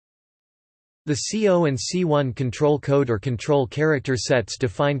The CO and C1 control code or control character sets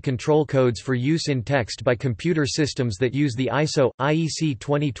define control codes for use in text by computer systems that use the ISO/IEC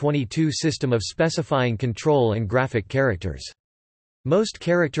 2022 system of specifying control and graphic characters. Most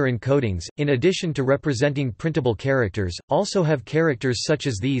character encodings, in addition to representing printable characters, also have characters such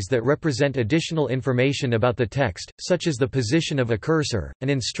as these that represent additional information about the text, such as the position of a cursor, an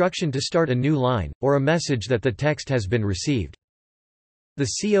instruction to start a new line, or a message that the text has been received. The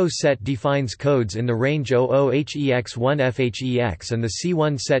CO set defines codes in the range 00HEX1FHEX and the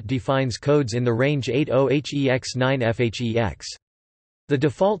C1 set defines codes in the range 80HEX9FHEX. The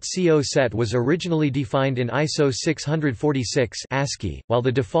default CO set was originally defined in ISO 646 ASCII, while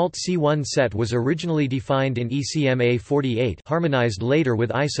the default C1 set was originally defined in ECMA 48, harmonized later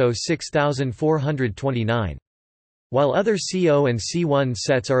with ISO 6429. While other CO and C1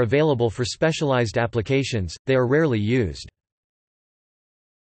 sets are available for specialized applications, they are rarely used.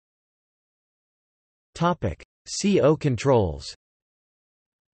 Topic: CO controls.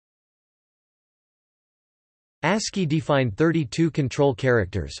 ASCII defined 32 control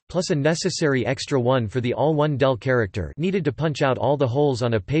characters, plus a necessary extra one for the all-one-del character needed to punch out all the holes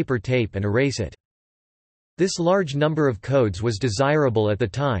on a paper tape and erase it. This large number of codes was desirable at the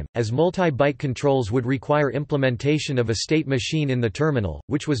time, as multi-byte controls would require implementation of a state machine in the terminal,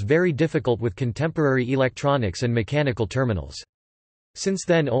 which was very difficult with contemporary electronics and mechanical terminals. Since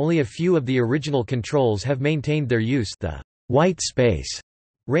then only a few of the original controls have maintained their use, the white space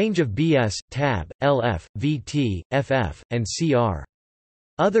range of BS, tab, LF, VT, FF, and CR.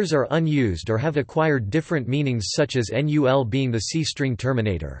 Others are unused or have acquired different meanings, such as NUL being the C-string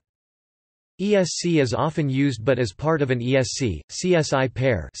terminator. ESC is often used but as part of an ESC, CSI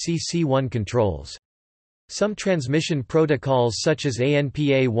pair CC1 controls. Some transmission protocols such as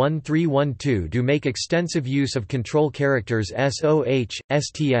ANPA 1312 do make extensive use of control characters SOH,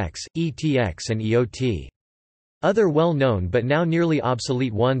 STX, ETX and EOT. Other well-known but now nearly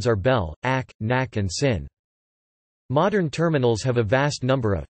obsolete ones are BEL, AC, NAC and SYN. Modern terminals have a vast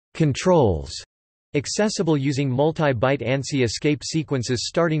number of controls accessible using multi-byte ANSI escape sequences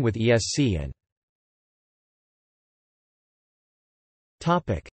starting with ESC and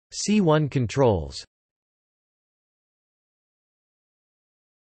C1 controls.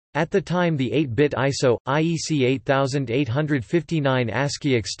 At the time the 8-bit ISO/IEC 8859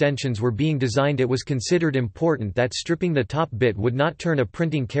 ASCII extensions were being designed, it was considered important that stripping the top bit would not turn a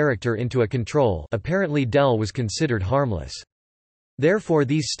printing character into a control. Apparently DEL was considered harmless. Therefore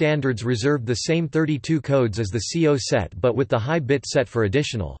these standards reserved the same 32 codes as the CO set but with the high bit set for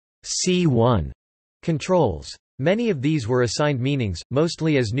additional C1 controls. Many of these were assigned meanings,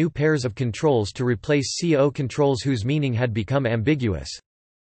 mostly as new pairs of controls to replace CO controls whose meaning had become ambiguous.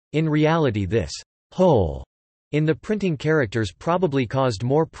 In reality this hole in the printing characters probably caused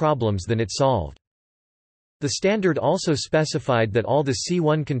more problems than it solved. The standard also specified that all the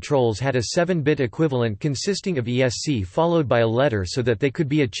C1 controls had a 7-bit equivalent consisting of ESC followed by a letter so that they could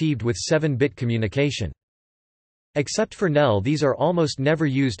be achieved with 7-bit communication. Except for NEL, these are almost never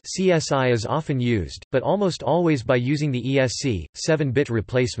used. CSI is often used, but almost always by using the ESC 7-bit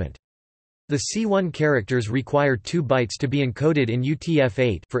replacement. The C1 characters require 2 bytes to be encoded in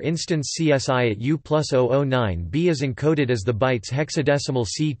UTF-8. For instance, CSI at U+009B is encoded as the bytes hexadecimal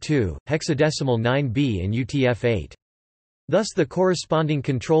C2, hexadecimal 9B in UTF-8. Thus the corresponding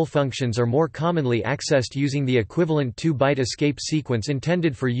control functions are more commonly accessed using the equivalent 2-byte escape sequence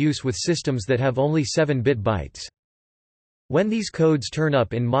intended for use with systems that have only 7-bit bytes. When these codes turn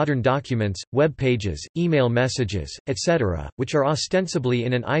up in modern documents, web pages, email messages, etc., which are ostensibly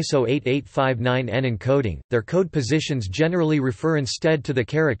in an ISO 8859N encoding, their code positions generally refer instead to the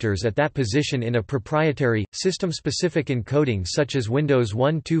characters at that position in a proprietary, system-specific encoding such as Windows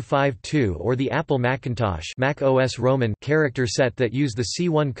 1252 or the Apple Macintosh Mac OS Roman character set that use the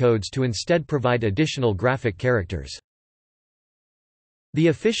C1 codes to instead provide additional graphic characters. The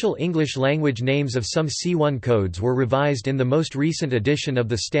official English-language names of some C1 codes were revised in the most recent edition of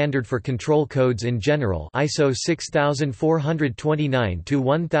the Standard for Control Codes in General ISO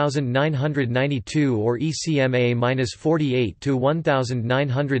 6429-1992 or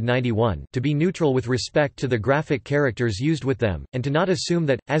ECMA-48-1991 to be neutral with respect to the graphic characters used with them, and to not assume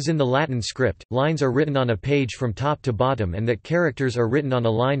that, as in the Latin script, lines are written on a page from top to bottom and that characters are written on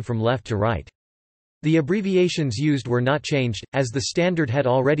a line from left to right. The abbreviations used were not changed, as the standard had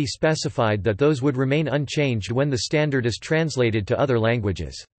already specified that those would remain unchanged when the standard is translated to other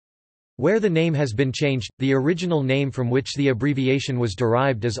languages. Where the name has been changed, the original name from which the abbreviation was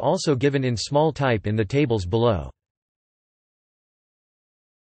derived is also given in small type in the tables below.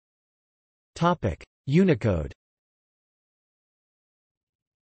 Unicode.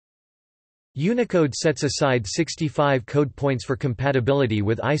 Unicode sets aside 65 code points for compatibility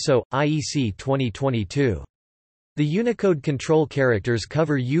with ISO/IEC 2022. The Unicode control characters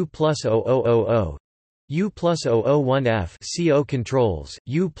cover U+0000, U+001F CO controls,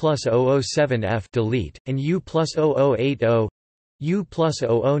 U+007F delete, and U+0080,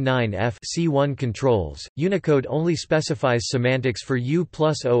 U+009F C1 controls. Unicode only specifies semantics for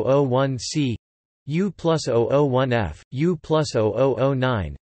U+001C, U+001F,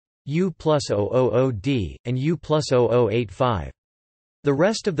 U+0009, U+000D, and U+0085. The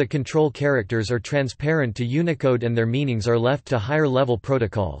rest of the control characters are transparent to Unicode and their meanings are left to higher-level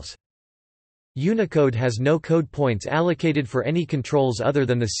protocols. Unicode has no code points allocated for any controls other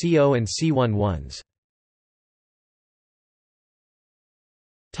than the CO and C1 ones.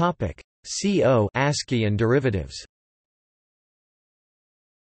 CO ASCII and derivatives.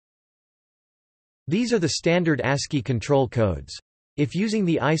 These are the standard ASCII control codes. If using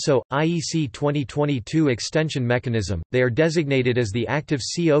the ISO/IEC 2022 extension mechanism, they are designated as the active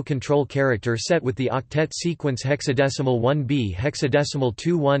CO control character set with the octet sequence hexadecimal 1B hexadecimal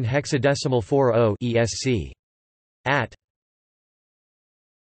 21 hexadecimal 40 ESC. At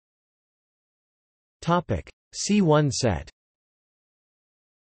C1 set.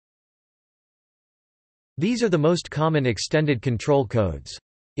 These are the most common extended control codes.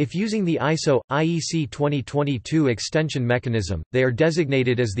 If using the ISO/IEC 2022 extension mechanism, they are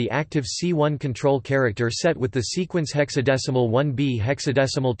designated as the active C1 control character set with the sequence hexadecimal 1B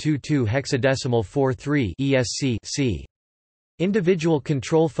hexadecimal 22 hexadecimal 43 ESC C. Individual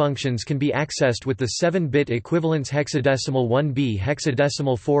control functions can be accessed with the 7-bit equivalence hexadecimal 1B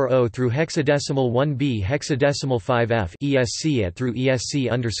hexadecimal 40 through hexadecimal 1B hexadecimal 5F ESC at through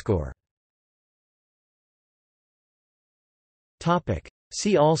ESC_.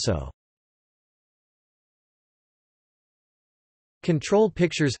 See also: Control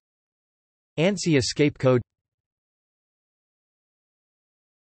pictures, ANSI escape code.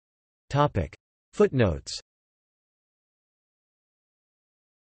 Footnotes.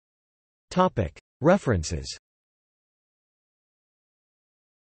 References.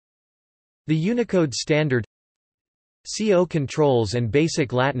 The Unicode Standard, CO Controls and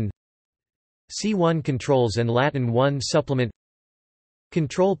Basic Latin, C1 Controls and Latin 1 Supplement,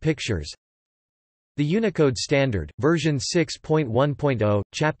 Control Pictures, the Unicode Standard, version 6.1.0,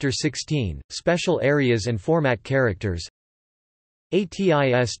 Chapter 16, Special Areas and Format Characters,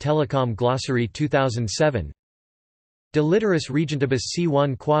 ATIS Telecom Glossary 2007, De literis regentibus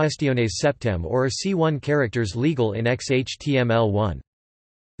C1 quaestiones septem or C1 characters legal in XHTML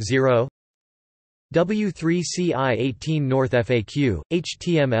 1.0 W3CI18 North FAQ,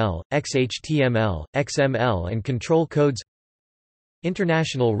 HTML, XHTML, XML and control codes.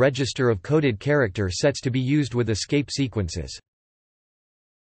 International Register of Coded Character Sets to be used with escape sequences.